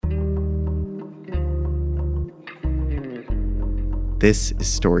This is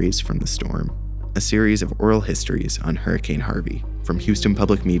Stories from the Storm, a series of oral histories on Hurricane Harvey from Houston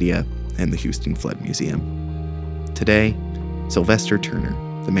Public Media and the Houston Flood Museum. Today, Sylvester Turner,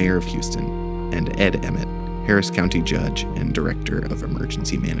 the mayor of Houston, and Ed Emmett, Harris County Judge and Director of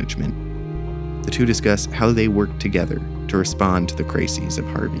Emergency Management. The two discuss how they worked together to respond to the crises of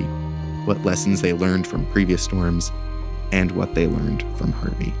Harvey, what lessons they learned from previous storms, and what they learned from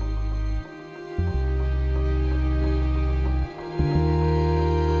Harvey.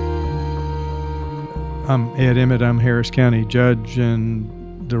 I'm Ed Emmett. I'm Harris County Judge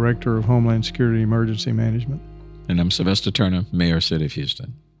and Director of Homeland Security Emergency Management. And I'm Sylvester Turner, Mayor, City of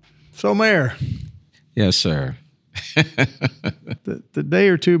Houston. So, Mayor. Yes, sir. the day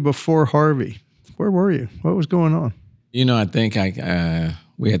or two before Harvey, where were you? What was going on? You know, I think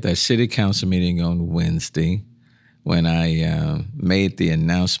we had that city council meeting on Wednesday when I made the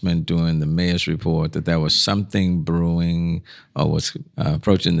announcement during the mayor's report that there was something brewing or was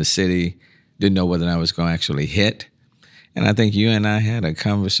approaching the city. Didn't know whether I was going to actually hit. And I think you and I had a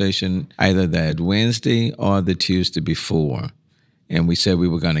conversation either that Wednesday or the Tuesday before. And we said we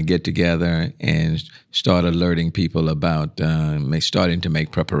were going to get together and start alerting people about starting to make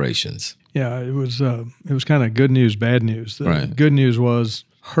preparations. Yeah, it was kind of good news, bad news. The Right. good news was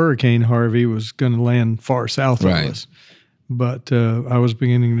Hurricane Harvey was going to land far south Right. of us. But I was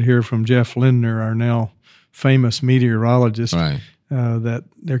beginning to hear from Jeff Lindner, our now famous meteorologist, Right. That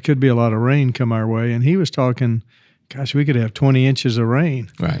there could be a lot of rain come our way. And he was talking, gosh, we could have 20 inches of rain.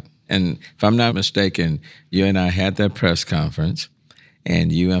 Right. And if I'm not mistaken, you and I had that press conference, and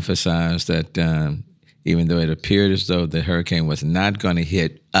you emphasized that even though it appeared as though the hurricane was not going to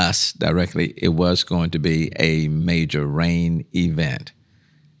hit us directly, it was going to be a major rain event.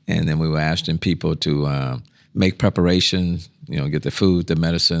 And then we were asking people to make preparations, get the food, the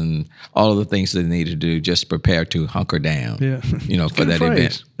medicine, all of the things they need to do, just prepare to hunker down, for that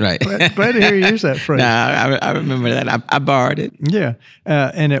event. Right. Glad to hear you use that phrase. No, I remember that. I borrowed it. Yeah.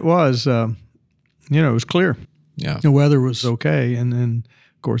 And it was, it was clear. Yeah. The weather was okay. And then,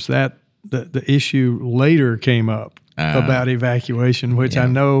 of course, the issue later came up about evacuation, which I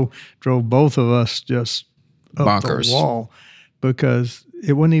know drove both of us just up bonkers. The wall because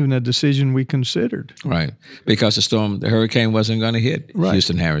it wasn't even a decision we considered. Right. Because the hurricane wasn't going to hit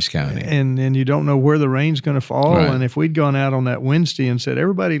Houston, Harris County. And you don't know where the rain's going to fall. Right. And if we'd gone out on that Wednesday and said,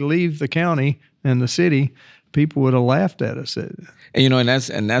 everybody leave the county and the city, people would have laughed at us.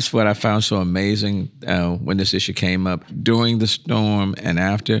 And that's what I found so amazing when this issue came up during the storm and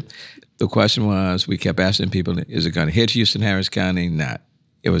after. The question was, we kept asking people, is it going to hit Houston, Harris County? Not.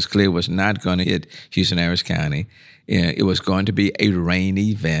 It was clear it was not going to hit Houston, Harris County. It was going to be a rain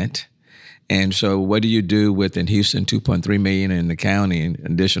event. And so what do you do with, in Houston, 2.3 million, in the county, an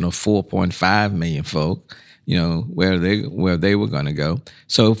additional 4.5 million folk, where they were going to go.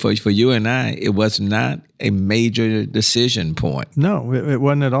 So for you and I, it was not a major decision point. No, it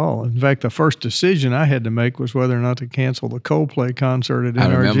wasn't at all. In fact, the first decision I had to make was whether or not to cancel the Coldplay concert at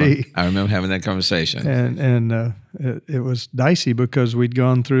NRG. I remember having that conversation. And it was dicey because we'd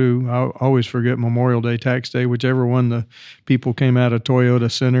gone through, I always forget Memorial Day, Tax Day, whichever one, the people came out of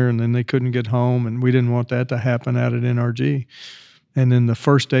Toyota Center and then they couldn't get home, and we didn't want that to happen out at NRG. And then the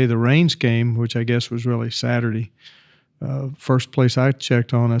first day the rains came, which I guess was really Saturday, first place I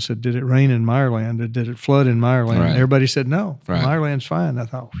checked on, I said, did it rain in Meyerland? Did it flood in Meyerland? Right. Everybody said no. Right. Meyerland's fine. I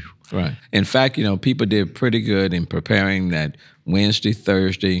thought, whew. Right. In fact, people did pretty good in preparing that Wednesday,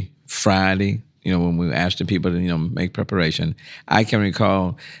 Thursday, Friday, when we asked the people to, make preparation. I can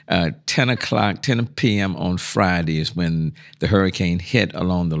recall 10 p.m. on Friday is when the hurricane hit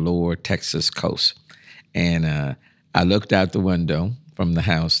along the lower Texas coast. And I looked out the window from the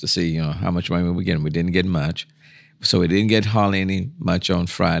house to see, how much rain we were getting. We didn't get much. So we didn't get hardly much on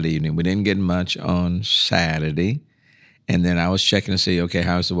Friday evening. We didn't get much on Saturday. And then I was checking to see, okay,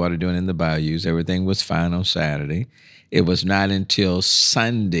 how's the water doing in the bayous? Everything was fine on Saturday. It was not until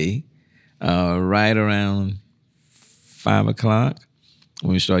Sunday, right around 5 o'clock,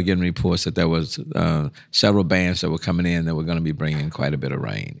 when we started getting reports that there was several bands that were coming in that were going to be bringing quite a bit of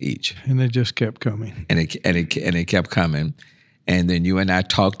rain each. And they just kept coming. And it kept coming. And then you and I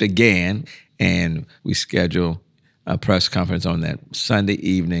talked again, and we scheduled a press conference on that Sunday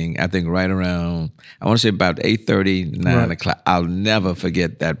evening, I think right around, I want to say about 8:30, 9 o'clock. I'll never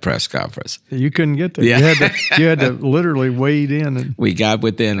forget that press conference. You couldn't get there. Yeah. You had to literally wade in. We got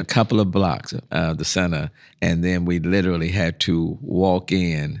within a couple of blocks of the center, and then we literally had to walk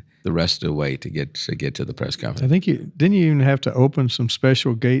in the rest of the way to get to the press conference. I think didn't you even have to open some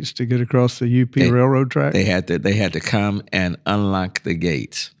special gates to get across the UP railroad track? They had to come and unlock the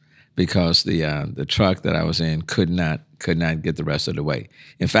gates, because the truck that I was in could not get the rest of the way.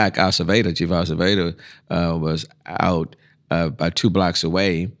 In fact, Chief Acevedo was out about 2 blocks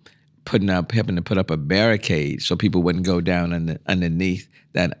away, helping to put up a barricade so people wouldn't go down underneath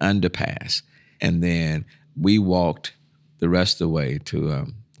that underpass. And then we walked the rest of the way to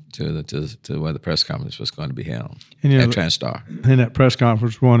where the press conference was going to be held at Transtar. And that press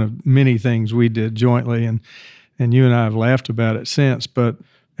conference was one of many things we did jointly, and you and I have laughed about it since. But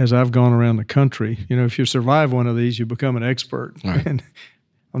as I've gone around the country, if you survive one of these, you become an expert. Right. And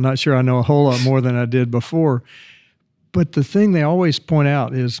I'm not sure I know a whole lot more than I did before. But the thing they always point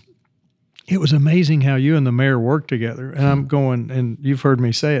out is it was amazing how you and the mayor worked together. And I'm going, and you've heard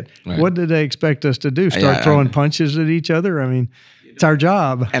me say it. Right. What did they expect us to do? Start throwing punches at each other? I mean, it's our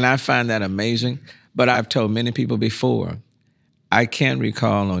job. And I find that amazing. But I've told many people before, I can't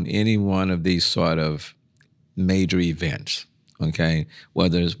recall on any one of these sort of major events, okay,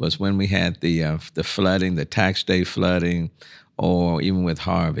 whether it was when we had the flooding, the tax day flooding, or even with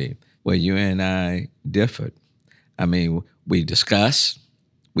Harvey, where you and I differed. I mean, we discussed,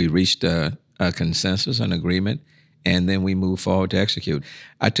 we reached a consensus, an agreement, and then we moved forward to execute.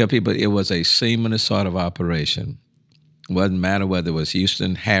 I tell people it was a seamless sort of operation. It wasn't matter whether it was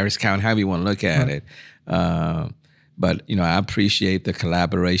Houston, Harris County, however you want to look at it. But, I appreciate the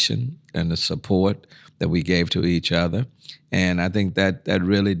collaboration and the support that we gave to each other. And I think that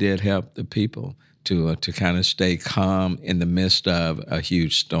really did help the people to kind of stay calm in the midst of a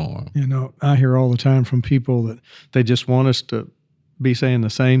huge storm. I hear all the time from people that they just want us to be saying the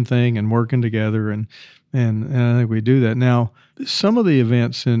same thing and working together, and I think we do that. Now, some of the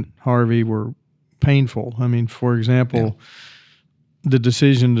events in Harvey were painful. I mean, for example, the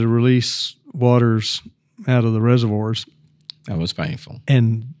decision to release waters out of the reservoirs. That was painful.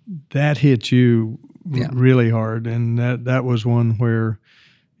 And that hit you really hard. And that was one where,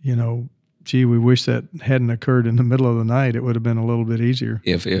 gee, we wish that hadn't occurred in the middle of the night. It would have been a little bit easier.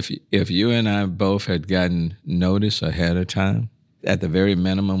 If you and I both had gotten notice ahead of time, at the very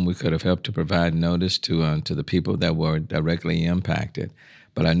minimum, we could have helped to provide notice to the people that were directly impacted.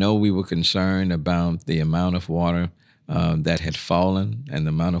 But I know we were concerned about the amount of water that had fallen and the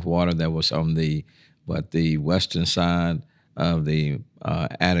amount of water that was on the western side of the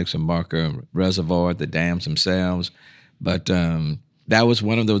Addicks and Barker Reservoir, the dams themselves. But that was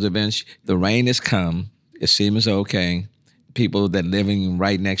one of those events. The rain has come. It seems okay. People that living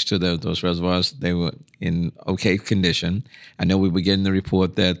right next to those reservoirs, they were in okay condition. I know we were getting the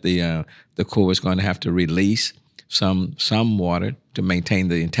report that the Corps was going to have to release some water to maintain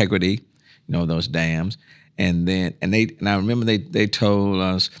the integrity, those dams. And I remember they told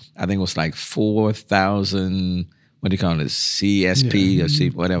us, I think it was like 4,000, what do you call it, CSP or C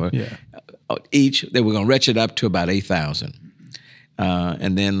whatever. Yeah. Each, they were going to retch it up to about 8,000.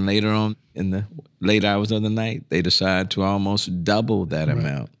 And then later on in the late hours of the night, they decided to almost double that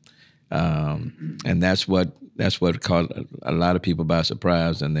amount. And that's what caught a lot of people by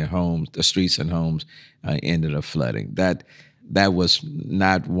surprise, and their homes, the streets and homes, ended up flooding. That was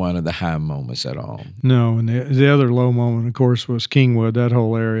not one of the high moments at all. No, and the other low moment, of course, was Kingwood, that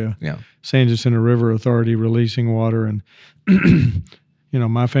whole area. Yeah. San Jacinto River Authority releasing water. And,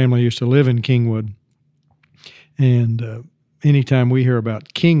 my family used to live in Kingwood. And anytime we hear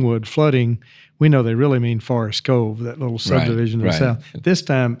about Kingwood flooding, we know they really mean Forest Cove, that little subdivision in the south. This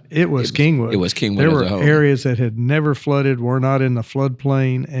time, it was Kingwood. It was Kingwood There as were a whole. areas that had never flooded, were not in the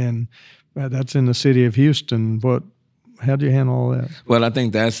floodplain, and that's in the city of Houston. How do you handle all that? Well, I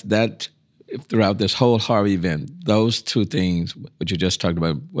think that throughout this whole Harvey event, those two things, what you just talked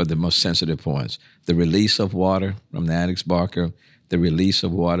about, were the most sensitive points. The release of water from the Addicks Barker, the release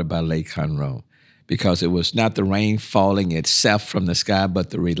of water by Lake Conroe. Because it was not the rain falling itself from the sky, but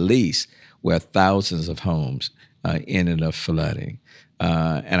the release where thousands of homes ended up flooding.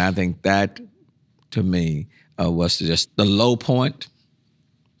 And I think that, to me, was just the low point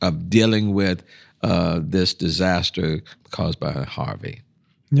of dealing with this disaster caused by Harvey.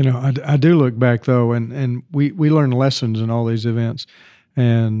 I do look back, though, and we learn lessons in all these events.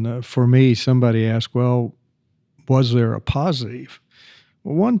 And for me, somebody asked, well, was there a positive?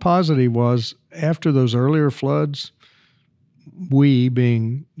 Well, one positive was after those earlier floods, we,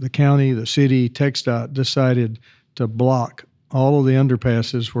 being the county, the city, TxDOT, decided to block all of the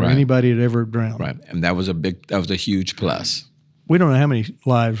underpasses where anybody had ever drowned. Right, and that was a huge plus. We don't know how many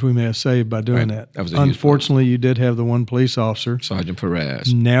lives we may have saved by doing that. That was a huge Unfortunately, you did have the one police officer. Sergeant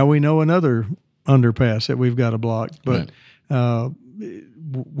Perez. Now we know another underpass that we've got to block. But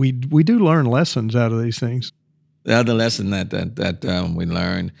we do learn lessons out of these things. The other lesson that we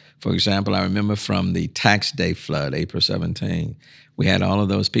learned, for example, I remember from the tax day flood, April 17, we had all of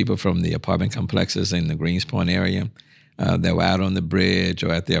those people from the apartment complexes in the Greenspoint area that were out on the bridge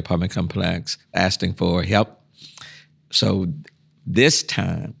or at the apartment complex asking for help. So this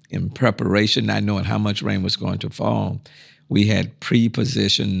time, in preparation, not knowing how much rain was going to fall, we had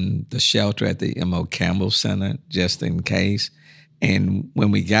pre-positioned the shelter at the M.O. Campbell Center just in case. And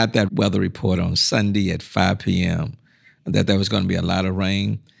when we got that weather report on Sunday at 5 p.m., that there was going to be a lot of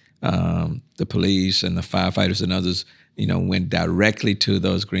rain, the police and the firefighters and others, went directly to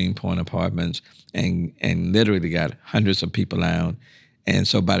those Greenpoint apartments and literally got hundreds of people out. And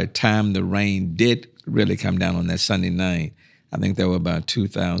so by the time the rain did really come down on that Sunday night, I think there were about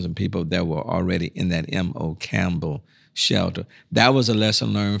 2,000 people that were already in that M.O. Campbell shelter. That was a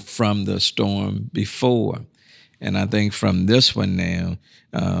lesson learned from the storm before. And I think from this one now,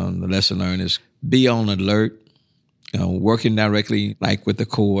 the lesson learned is be on alert, working directly, like with the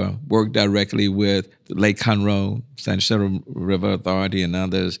Corps, work directly with Lake Conroe, San Jacinto River Authority, and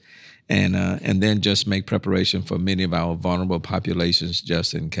others, and then just make preparation for many of our vulnerable populations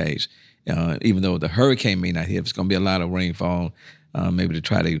just in case. Even though the hurricane may not hit, if it's going to be a lot of rainfall, maybe to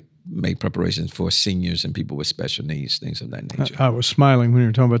try to make preparations for seniors and people with special needs, things of that nature. I was smiling when you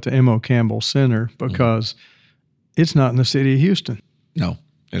were talking about the M.O. Campbell Center because it's not in the city of Houston. No,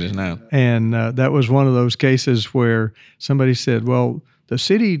 it is not. And that was one of those cases where somebody said, well, the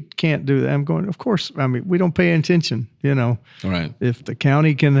city can't do that. I'm going, of course, we don't pay attention, Right. If the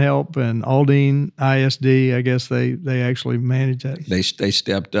county can help and Aldine ISD, I guess they actually manage that. They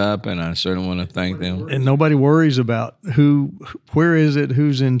stepped up, and I certainly want to thank them. And nobody worries about where is it,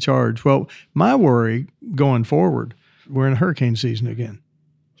 who's in charge. Well, my worry going forward, we're in hurricane season again.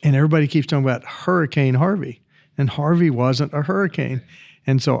 And everybody keeps talking about Hurricane Harvey. And Harvey wasn't a hurricane.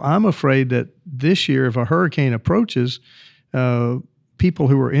 And so I'm afraid that this year, if a hurricane approaches, people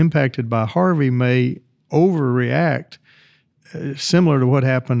who were impacted by Harvey may overreact, similar to what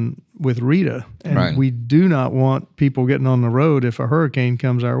happened with Rita. And we do not want people getting on the road if a hurricane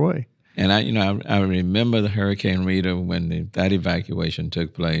comes our way. And I remember the Hurricane Rita when that evacuation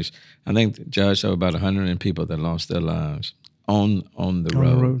took place. I think, Judge, there were about 100 people that lost their lives on the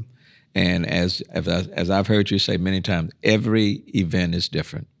road. And as I've heard you say many times, every event is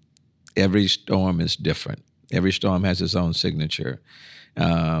different. Every storm is different. Every storm has its own signature.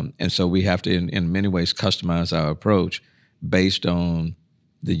 And so we have to, in many ways, customize our approach based on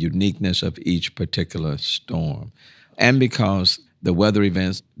the uniqueness of each particular storm. And because the weather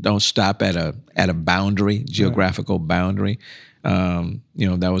events don't stop at a boundary, geographical boundary,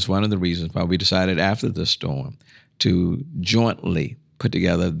 that was one of the reasons why we decided after the storm to jointly put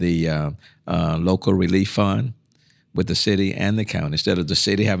together the local relief fund with the city and the county. Instead of the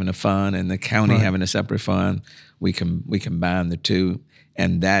city having a fund and the county having a separate fund, we combine the two,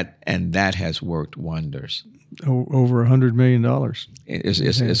 and that has worked wonders. Over $100 million.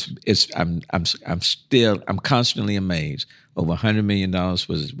 I'm constantly amazed. Over $100 million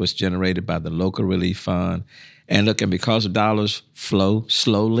was generated by the local relief fund, and look, and because dollars flow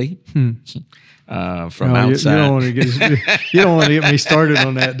slowly. From outside. You don't want to get me started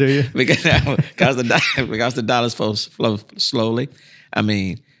on that, do you? because the dollars flow slowly.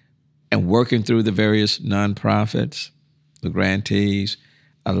 And working through the various nonprofits, the grantees,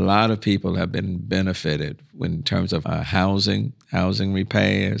 a lot of people have been benefited in terms of housing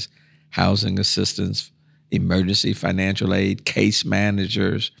repairs, housing assistance, emergency financial aid, case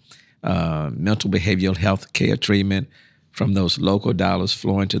managers, mental behavioral health care treatment, from those local dollars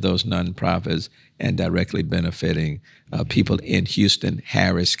flowing to those nonprofits and directly benefiting people in Houston,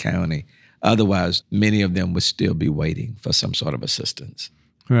 Harris County. Otherwise, many of them would still be waiting for some sort of assistance.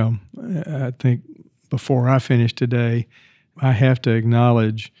 Well, I think before I finish today, I have to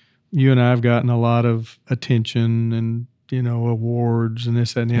acknowledge you and I have gotten a lot of attention and, awards and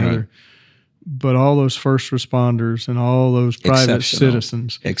this, that, and the other. But all those first responders and all those private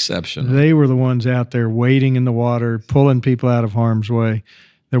citizens, exceptional. They were the ones out there wading in the water, pulling people out of harm's way.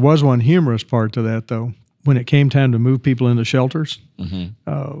 There was one humorous part to that, though. When it came time to move people into shelters,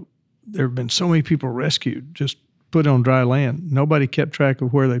 there have been so many people rescued, just put on dry land. Nobody kept track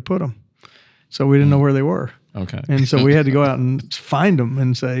of where they put them. So we didn't know where they were. Okay. And so we had to go out and find them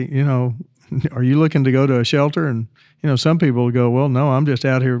and say, are you looking to go to a shelter? And, some people will go, well, no, I'm just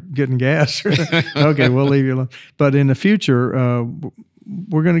out here getting gas. Okay, we'll leave you alone. But in the future,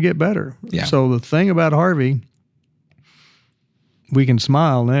 we're going to get better. Yeah. So the thing about Harvey, we can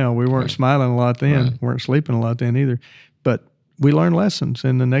smile now. We weren't smiling a lot then, weren't sleeping a lot then either. But we learned lessons,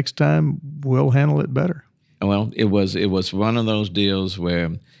 and the next time we'll handle it better. Well, it was one of those deals where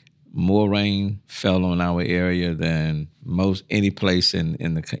more rain fell on our area than most any place in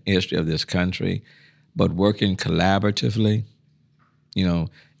the history of this country. But working collaboratively,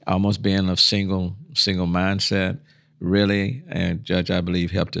 almost being a single mindset, really, and Judge, I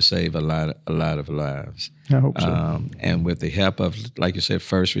believe, helped to save a lot of lives. I hope so. And with the help of, like you said,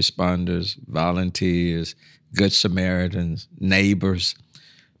 first responders, volunteers, Good Samaritans, neighbors,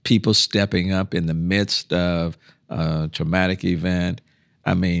 people stepping up in the midst of a traumatic event.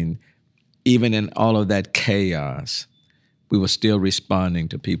 I mean, even in all of that chaos, we were still responding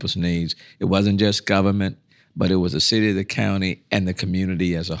to people's needs. It wasn't just government, but it was the city, the county, and the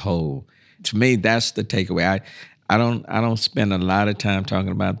community as a whole. To me, that's the takeaway. I don't spend a lot of time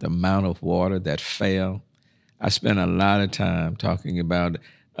talking about the amount of water that fell. I spend a lot of time talking about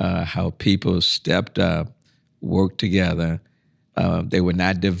how people stepped up, worked together. They were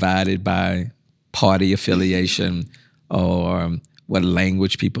not divided by party affiliation or what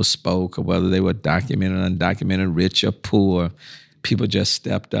language people spoke, or whether they were documented, undocumented, rich or poor. People just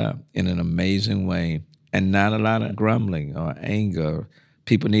stepped up in an amazing way, and not a lot of grumbling or anger.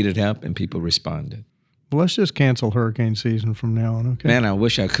 People needed help, and people responded. Well, let's just cancel hurricane season from now on, okay? Man, I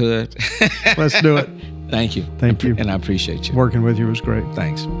wish I could. Let's do it. Thank you. Thank you. And I appreciate you. Working with you was great.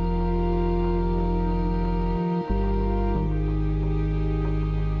 Thanks.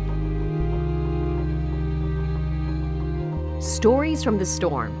 Stories from the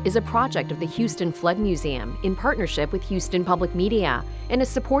Storm is a project of the Houston Flood Museum in partnership with Houston Public Media and is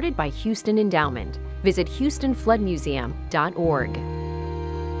supported by Houston Endowment. Visit HoustonFloodMuseum.org.